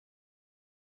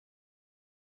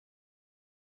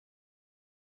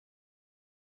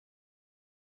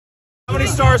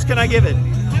stars can I give it?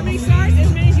 How many stars?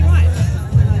 As many as you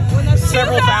want.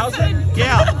 Several thousand?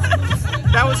 Yeah.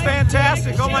 That was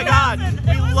fantastic. Oh my God.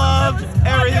 We loved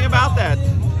everything about that.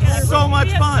 So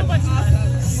much fun.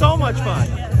 So much fun.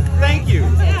 Thank you.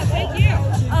 Yeah, thank you.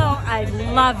 Oh, I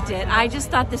loved it. I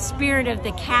just thought the spirit of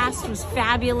the cast was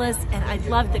fabulous, and I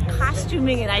loved the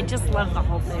costuming, and I just loved the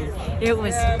whole thing. It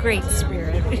was great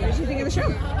spirit. What did you think of the show?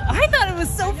 I thought it was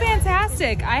so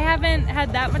fantastic. I haven't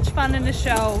had that much fun in a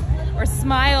show or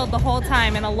smiled the whole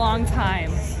time in a long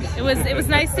time. It was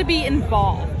nice to be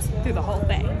involved through the whole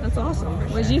thing. That's awesome.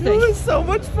 What did you It think? was so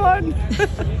much fun.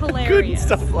 Couldn't Hilarious.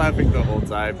 stop laughing the whole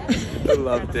time. I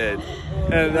loved it.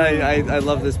 And I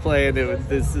love this play, and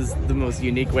this is the most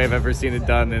unique way I've ever seen it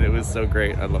done, and it was so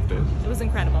great. I loved it. It was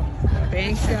incredible.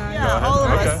 Thanks, guys. Yeah, All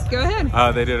of okay. us. Go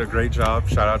ahead. They did a great job.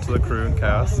 Shout out to the crew and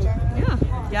cast. Yeah.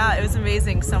 Yeah, it was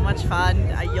amazing. So much fun.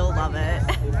 You'll love it.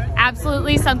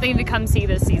 Absolutely something to come see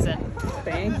this season.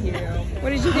 Thank you. What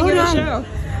did you think of the show?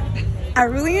 I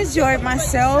really enjoyed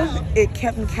myself. It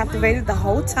kept me captivated the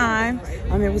whole time.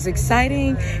 It was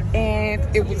exciting,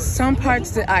 and it was some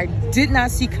parts that I did not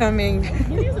see coming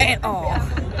at all.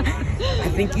 I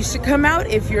think you should come out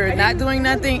if you're not doing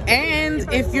nothing,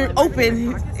 and if you're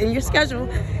open in your schedule.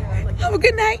 Have a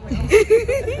good night.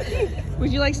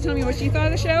 Would you like to tell me what you thought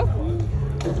of the show?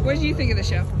 What did you think of the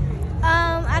show?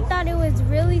 I thought it was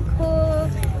really cool,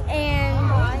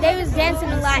 and they was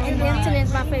dancing a lot, and dancing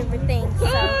is my favorite thing. So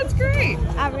that's great.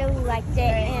 I really liked it,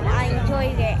 and I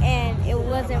enjoyed it, and it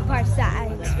wasn't parts that I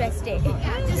expected.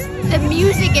 The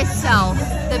music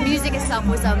itself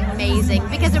was amazing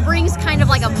because it brings kind of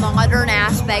like a modern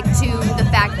aspect to the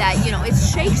fact that, you know,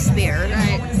 it's Shakespeare.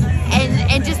 Right.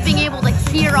 And just being able to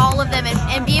hear all of them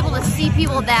and be able to see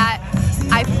people that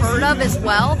I've heard of as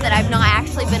well that I've not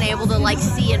actually been able to like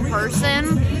see in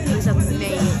person. It was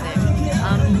amazing.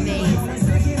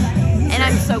 Amazing. And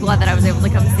I'm so glad that I was able to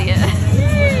come see it.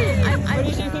 What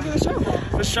did you think of the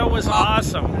show? The show was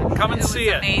awesome. Come and see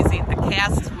it. Amazing. The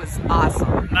cast was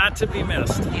awesome. Not to be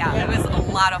missed. Yeah, it was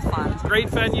a lot of fun. Great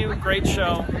venue, great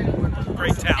show,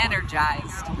 great talent.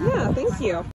 Energized. Yeah, thank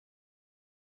you.